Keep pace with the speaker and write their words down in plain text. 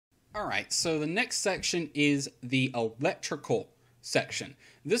Alright, so the next section is the electrical section.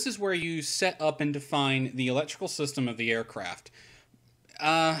 This is where you set up and define the electrical system of the aircraft.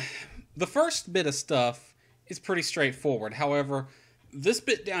 The first bit of stuff is pretty straightforward. However, this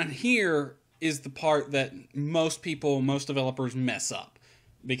bit down here is the part that most developers mess up.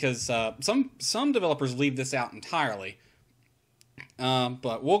 Because some developers leave this out entirely.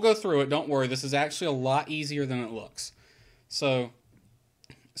 But we'll go through it, don't worry. This is actually a lot easier than it looks. So,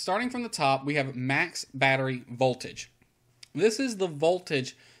 starting from the top, we have max battery voltage. This is the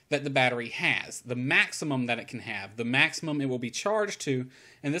voltage that the battery has, the maximum that it can have, the maximum it will be charged to,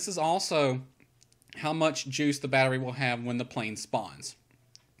 and this is also how much juice the battery will have when the plane spawns.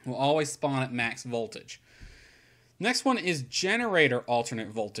 It will always spawn at max voltage. Next one is generator alternate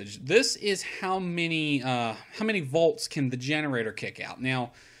voltage. This is how many volts can the generator kick out.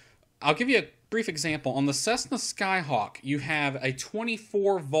 Now, I'll give you a brief example. On the Cessna Skyhawk, you have a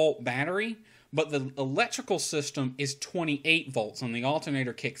 24-volt battery, but the electrical system is 28 volts, and the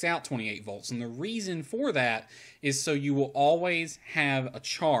alternator kicks out 28 volts. And the reason for that is so you will always have a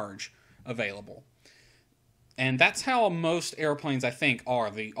charge available. And that's how most airplanes, I think,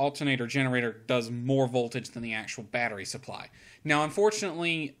 are. The alternator generator does more voltage than the actual battery supply. Now,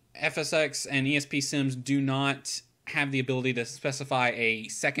 unfortunately, FSX and ESP Sims do not have the ability to specify a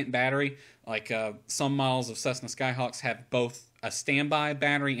second battery. Like some models of Cessna Skyhawks have both a standby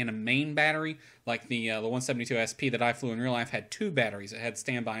battery and a main battery. Like the 172 SP that I flew in real life had two batteries. It had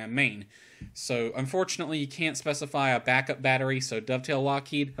standby and main. So, unfortunately, you can't specify a backup battery. So, Dovetail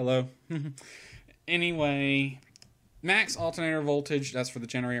Lockheed, hello. Anyway, max alternator voltage, that's for the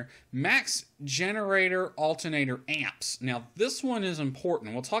generator. Max generator alternator amps. Now, this one is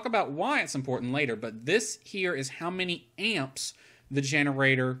important. We'll talk about why it's important later, but this here is how many amps the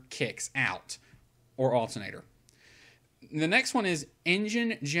generator kicks out, or alternator. The next one is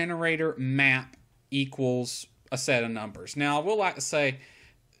engine generator map equals a set of numbers. Now, I will like to say,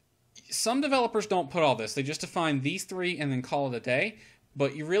 some developers don't put all this. They just define these three and then call it a day.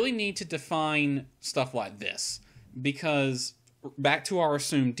 But you really need to define stuff like this, because back to our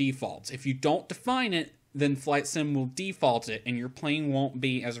assumed defaults. If you don't define it, then Flight Sim will default it, and your plane won't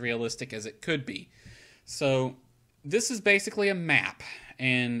be as realistic as it could be. So this is basically a map,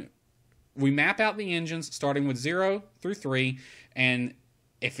 and we map out the engines starting with 0 through 3, and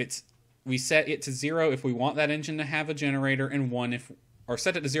we set it to 0 if we want that engine to have a generator, and 1 or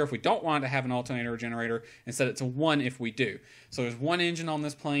set it to 0 if we don't want it to have an alternator or generator, and set it to 1 if we do. So there's one engine on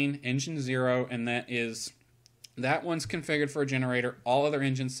this plane, engine 0, and that one's configured for a generator. All other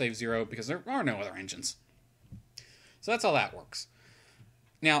engines save 0 because there are no other engines. So that's how that works.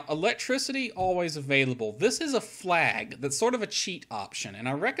 Now, electricity always available. This is a flag that's sort of a cheat option, and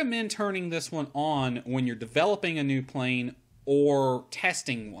I recommend turning this one on when you're developing a new plane or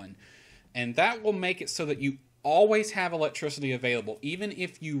testing one. And that will make it so that you always have electricity available. Even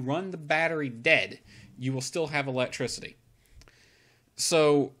if you run the battery dead, you will still have electricity.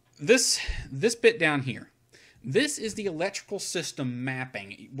 So this bit down here, this is the electrical system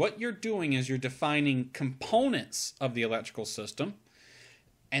mapping. What you're doing is you're defining components of the electrical system,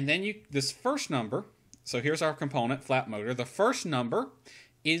 and then this first number, so here's our component, flat motor. The first number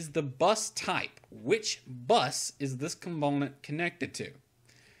is the bus type. Which bus is this component connected to?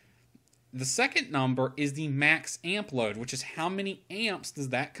 The second number is the max amp load, which is how many amps does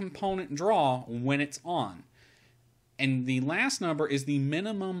that component draw when it's on. And the last number is the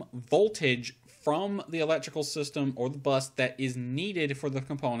minimum voltage from the electrical system or the bus that is needed for the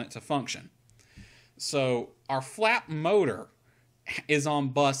component to function. So our flat motor is on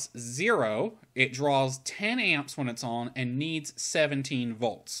bus 0. It draws 10 amps when it's on and needs 17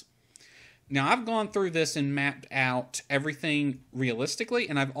 volts. Now, I've gone through this and mapped out everything realistically,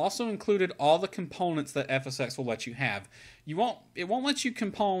 and I've also included all the components that FSX will let you have. It won't let you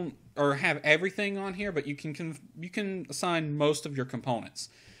have everything on here, but you can assign most of your components.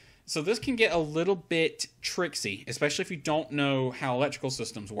 So this can get a little bit tricksy, especially if you don't know how electrical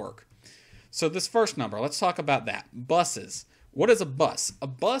systems work. So this first number, let's talk about that. Buses. What is a bus? A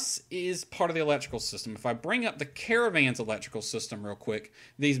bus is part of the electrical system. If I bring up the Caravan's electrical system real quick,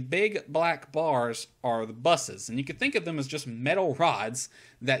 these big black bars are the buses. And you could think of them as just metal rods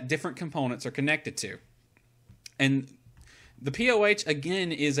that different components are connected to. And the POH,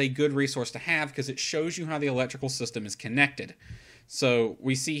 again, is a good resource to have because it shows you how the electrical system is connected. So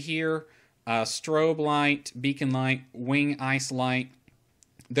we see here strobe light, beacon light, wing ice light.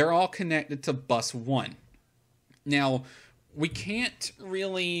 They're all connected to bus 1. Now, we can't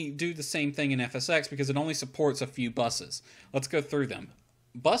really do the same thing in FSX because it only supports a few buses. Let's go through them.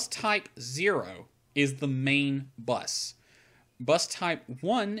 Bus type 0 is the main bus. Bus type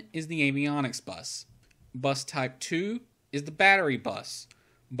 1 is the Avionics bus. Bus type 2 is the battery bus.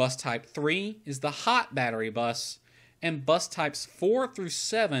 Bus type 3 is the hot battery bus. And bus types 4 through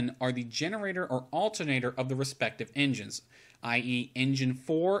 7 are the generator or alternator of the respective engines, i.e. engine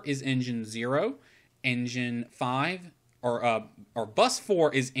 4 is engine 0, engine 5, or bus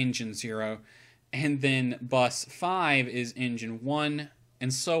 4 is engine 0, and then bus 5 is engine 1,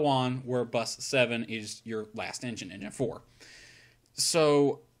 and so on, where bus 7 is your last engine, engine 4.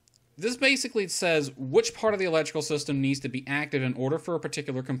 So this basically says which part of the electrical system needs to be active in order for a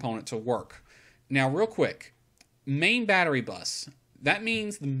particular component to work. Now, real quick, main battery bus. That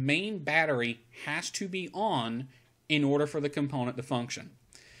means the main battery has to be on in order for the component to function.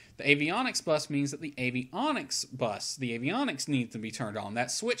 The avionics bus means that the avionics needs to be turned on.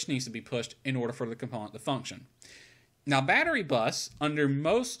 That switch needs to be pushed in order for the component to function. Now, battery bus, under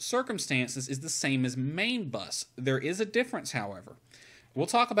most circumstances, is the same as main bus. There is a difference, however. We'll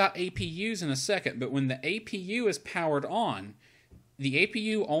talk about APUs in a second, but when the APU is powered on, the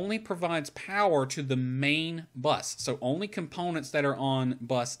APU only provides power to the main bus. So only components that are on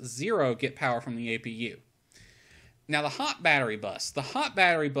bus 0 get power from the APU. Now, the hot battery bus. The hot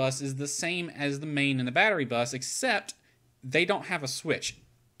battery bus is the same as the main and the battery bus, except they don't have a switch.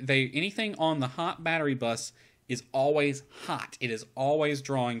 Anything on the hot battery bus is always hot. It is always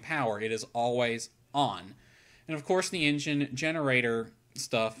drawing power. It is always on. And of course, the engine generator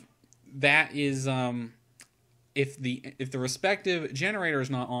stuff, that is, if the respective generator is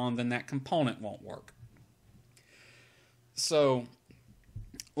not on, then that component won't work. So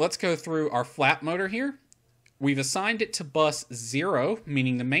let's go through our flap motor here. We've assigned it to bus 0,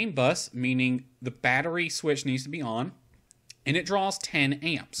 meaning the main bus, meaning the battery switch needs to be on, and it draws 10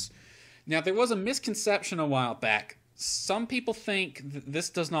 amps. Now, there was a misconception a while back. Some people think this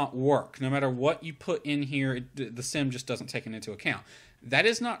does not work. No matter what you put in here, the sim just doesn't take it into account. That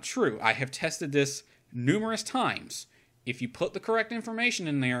is not true. I have tested this numerous times. If you put the correct information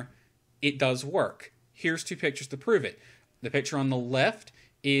in there, it does work. Here's 2 pictures to prove it. The picture on the left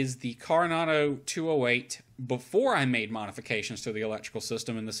is the Coronado 208 before I made modifications to the electrical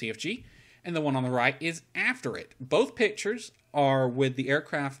system in the CFG, and the one on the right is after it. Both pictures are with the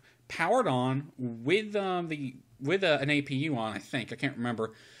aircraft powered on with an APU on, I think. I can't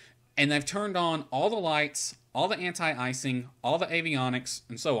remember. And they've turned on all the lights, all the anti-icing, all the avionics,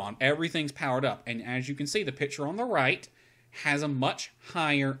 and so on. Everything's powered up. And as you can see, the picture on the right has a much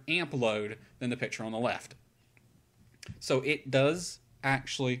higher amp load than the picture on the left. So it does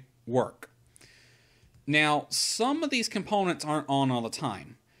actually work. Now, some of these components aren't on all the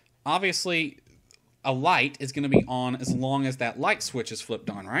time. Obviously, a light is going to be on as long as that light switch is flipped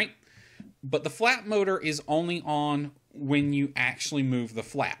on, right? But the flap motor is only on when you actually move the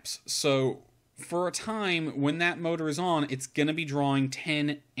flaps. So for a time, when that motor is on, it's going to be drawing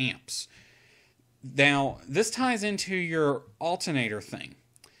 10 amps. Now, this ties into your alternator thing.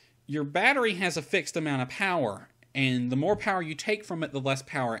 Your battery has a fixed amount of power, and the more power you take from it, the less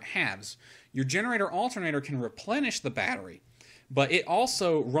power it has. Your generator alternator can replenish the battery, but it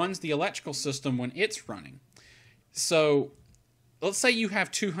also runs the electrical system when it's running. So let's say you have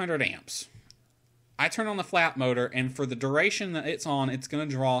 200 amps. I turn on the flap motor, and for the duration that it's on, it's going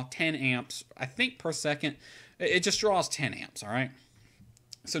to draw 10 amps, I think, per second. It just draws 10 amps, all right?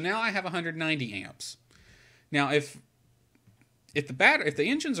 So now I have 190 amps. Now, if the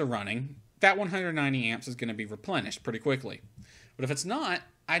engines are running, that 190 amps is going to be replenished pretty quickly. But if it's not,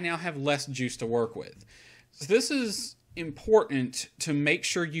 I now have less juice to work with. So this is important to make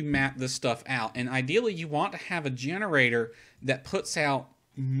sure you map this stuff out. And ideally, you want to have a generator that puts out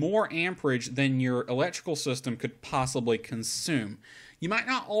more amperage than your electrical system could possibly consume. You might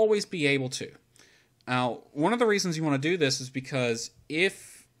not always be able to. Now, one of the reasons you want to do this is because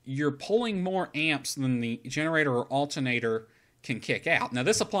if you're pulling more amps than the generator or alternator can kick out. Now,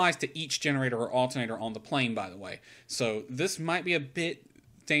 this applies to each generator or alternator on the plane, by the way. So this might be a bit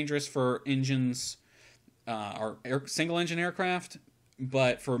dangerous for engines or single-engine aircraft,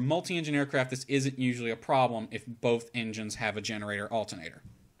 but for multi-engine aircraft, this isn't usually a problem if both engines have a generator alternator.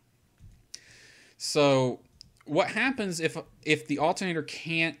 So what happens if the alternator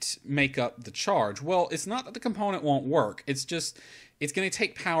can't make up the charge? Well, it's not that the component won't work. It's just it's going to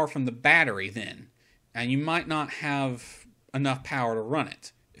take power from the battery then, and you might not have enough power to run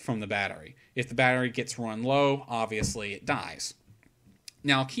it from the battery. If the battery gets run low, obviously it dies.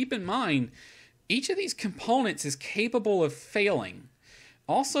 Now, keep in mind, each of these components is capable of failing.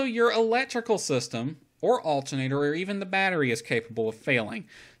 Also, your electrical system or alternator or even the battery is capable of failing.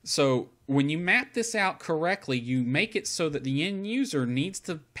 So when you map this out correctly, you make it so that the end user needs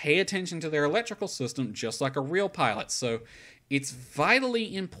to pay attention to their electrical system just like a real pilot. So it's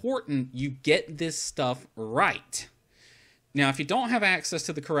vitally important you get this stuff right. Now, if you don't have access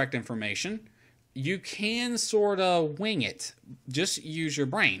to the correct information, you can sort of wing it. Just use your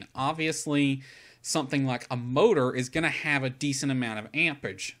brain. Obviously, something like a motor is going to have a decent amount of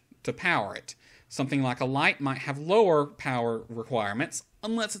amperage to power it. Something like a light might have lower power requirements,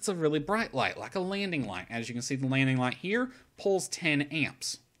 unless it's a really bright light, like a landing light. As you can see, the landing light here pulls 10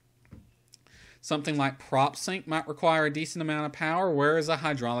 amps. Something like prop sync might require a decent amount of power, whereas a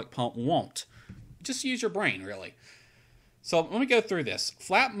hydraulic pump won't. Just use your brain, really. So let me go through this.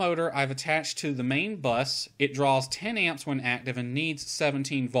 Flat motor I've attached to the main bus. It draws 10 amps when active and needs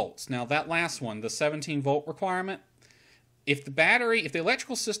 17 volts. Now that last one, the 17 volt requirement, if the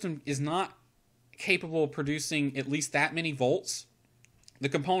electrical system is not capable of producing at least that many volts, the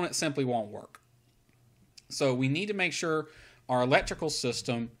component simply won't work. So we need to make sure our electrical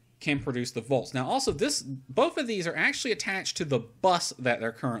system can produce the volts. Now also both of these are actually attached to the bus that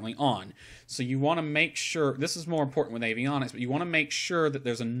they're currently on. So you want to make sure, this is more important with avionics, but you want to make sure that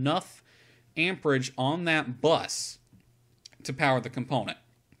there's enough amperage on that bus to power the component.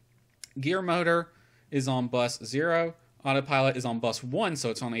 Gear motor is on bus 0, autopilot is on bus 1,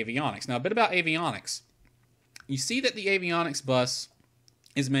 so it's on avionics. Now a bit about avionics. You see that the avionics bus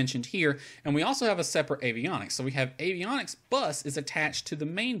is mentioned here, and we also have a separate avionics. So we have Avionics Bus is attached to the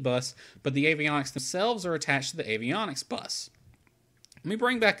main bus, but the avionics themselves are attached to the avionics bus. Let me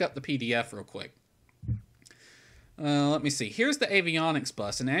bring back up the PDF real quick. Let me see. Here's the avionics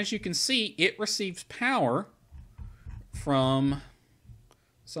bus, and as you can see, it receives power from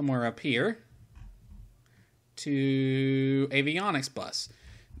somewhere up here to avionics bus.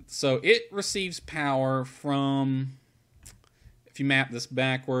 So it receives power from, if you map this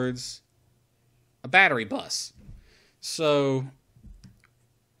backwards, a battery bus. So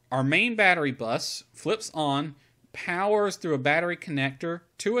our main battery bus flips on, powers through a battery connector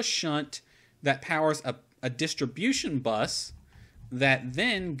to a shunt that powers a distribution bus that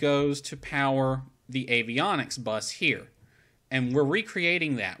then goes to power the avionics bus here. And we're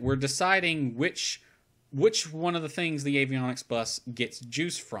recreating that. We're deciding which one of the things the avionics bus gets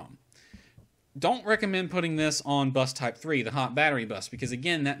juice from. Don't recommend putting this on bus type 3, the hot battery bus, because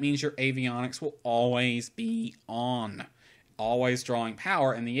again, that means your avionics will always be on, always drawing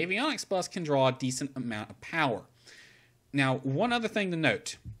power, and the avionics bus can draw a decent amount of power. Now, one other thing to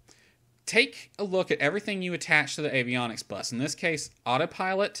note. Take a look at everything you attach to the avionics bus. In this case,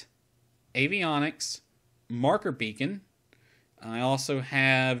 autopilot, avionics, marker beacon. I also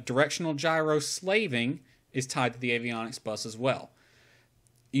have directional gyro slaving is tied to the avionics bus as well.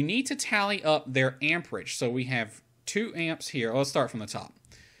 You need to tally up their amperage. So we have 2 amps here. Let's start from the top.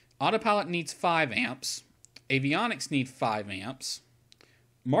 Autopilot needs 5 amps. Avionics need 5 amps.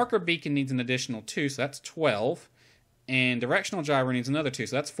 Marker beacon needs an additional 2, so that's 12. And directional gyro needs another 2,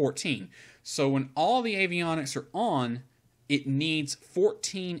 so that's 14. So when all the avionics are on, it needs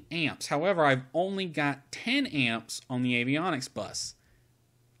 14 amps. However, I've only got 10 amps on the avionics bus.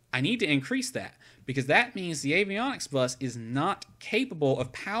 I need to increase that, because that means the avionics bus is not capable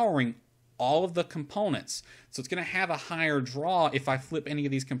of powering all of the components. So it's going to have a higher draw if I flip any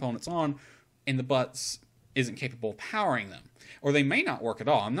of these components on and the bus isn't capable of powering them. Or they may not work at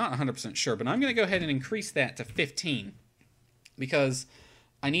all. I'm not 100% sure, but I'm going to go ahead and increase that to 15 because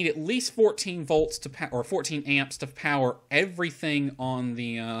I need at least 14 volts or 14 amps to power everything on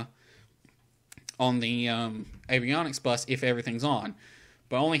the avionics bus if everything's on.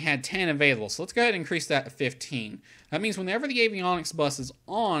 But I only had 10 available. So let's go ahead and increase that to 15. That means whenever the avionics bus is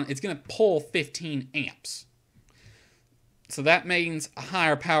on, it's going to pull 15 amps. So that means a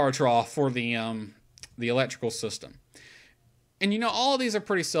higher power draw for the electrical system. And you know, all of these are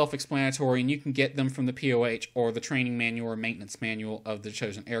pretty self-explanatory, and you can get them from the POH or the training manual or maintenance manual of the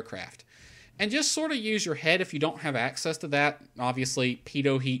chosen aircraft. And just sort of use your head if you don't have access to that. Obviously,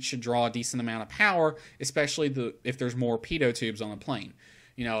 pitot heat should draw a decent amount of power, especially if there's more pitot tubes on a plane.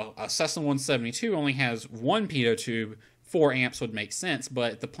 You know, a Cessna 172 only has 1 pitot tube, 4 amps would make sense,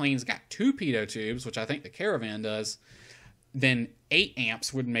 but if the plane's got 2 pitot tubes, which I think the Caravan does, then 8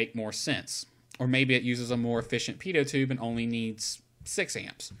 amps would make more sense. Or maybe it uses a more efficient pitot tube and only needs 6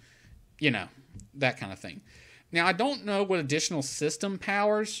 amps. You know, that kind of thing. Now, I don't know what additional system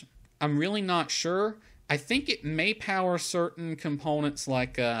powers. I'm really not sure. I think it may power certain components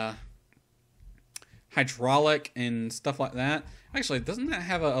like hydraulic and stuff like that. Actually, doesn't that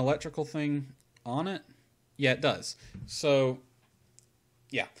have an electrical thing on it? Yeah, it does. So,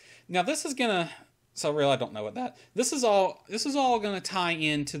 yeah. Now, this is going to... So, really, I don't know what that... This is all going to tie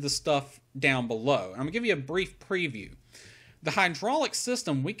into the stuff down below. I'm going to give you a brief preview. The hydraulic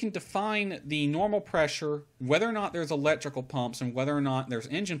system, we can define the normal pressure, whether or not there's electrical pumps, and whether or not there's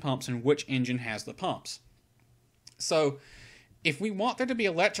engine pumps, and which engine has the pumps. So if we want there to be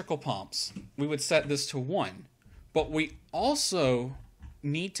electrical pumps, we would set this to 1. But we also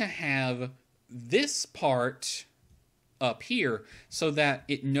need to have this part up here so that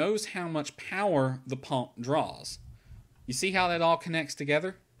it knows how much power the pump draws. You see how that all connects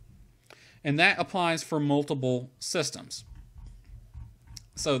together? And that applies for multiple systems.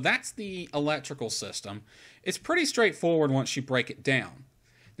 So that's the electrical system. It's pretty straightforward once you break it down.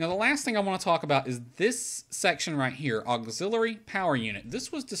 Now the last thing I want to talk about is this section right here, Auxiliary Power Unit.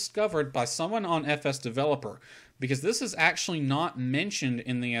 This was discovered by someone on FS Developer because this is actually not mentioned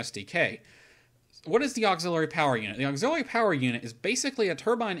in the SDK. What is the Auxiliary Power Unit? The Auxiliary Power Unit is basically a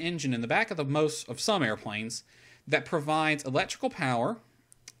turbine engine in the back of some airplanes that provides electrical power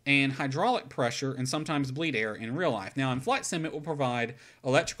and hydraulic pressure and sometimes bleed air in real life. Now in Flight Sim it will provide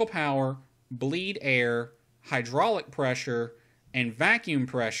electrical power, bleed air, hydraulic pressure, and vacuum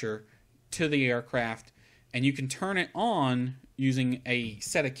pressure to the aircraft, and you can turn it on using a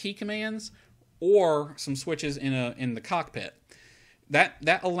set of key commands or some switches in the cockpit.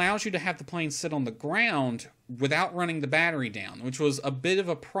 That allows you to have the plane sit on the ground without running the battery down, which was a bit of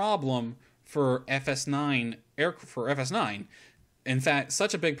a problem for FS9. In fact,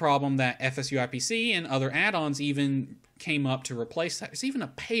 such a big problem that FSU IPC and other add-ons even came up to replace that. There's even a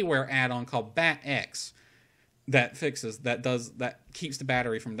payware add-on called BAT-X that keeps the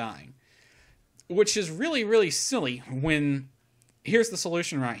battery from dying, which is really, really silly when here's the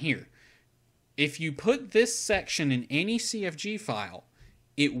solution right here. If you put this section in any CFG file,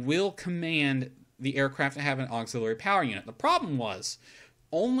 it will command the aircraft to have an auxiliary power unit. The problem was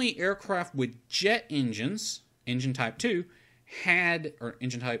only aircraft with jet engines, engine type 2,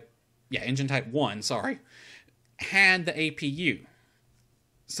 engine type 1, had the APU.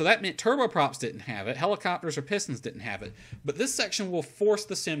 So that meant turboprops didn't have it, helicopters or pistons didn't have it, but this section will force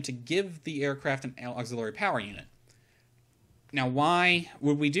the sim to give the aircraft an auxiliary power unit. Now why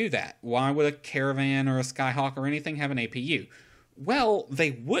would we do that? Why would a Caravan or a Skyhawk or anything have an APU? Well,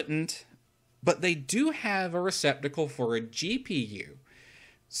 they wouldn't, but they do have a receptacle for a GPU.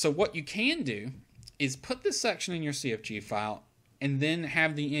 So what you can do is put this section in your CFG file and then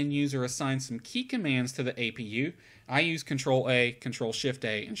have the end user assign some key commands to the APU. I use Control-A,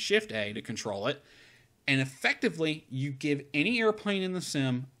 Control-Shift-A, and Shift-A to control it. And effectively, you give any airplane in the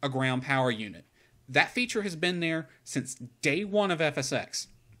sim a ground power unit. That feature has been there since day one of FSX.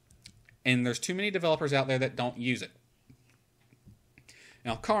 And there's too many developers out there that don't use it.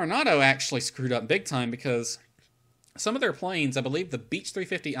 Now, Coronado actually screwed up big time because some of their planes, I believe the Beech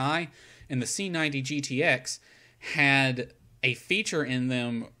 350i and the C90 GTX, had a feature in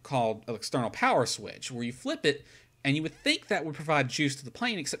them called an external power switch, where you flip it, and you would think that would provide juice to the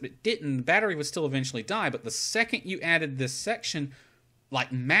plane, except it didn't. The battery would still eventually die, but the second you added this section,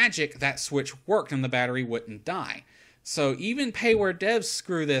 like magic, that switch worked and the battery wouldn't die. So even payware devs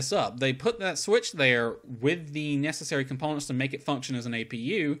screw this up. They put that switch there with the necessary components to make it function as an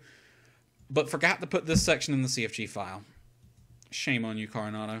APU, but forgot to put this section in the CFG file. Shame on you,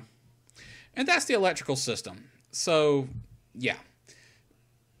 Coronado. And that's the electrical system. So, yeah.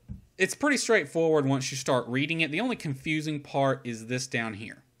 It's pretty straightforward once you start reading it. The only confusing part is this down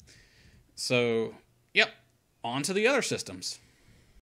here. So, yep, on to the other systems.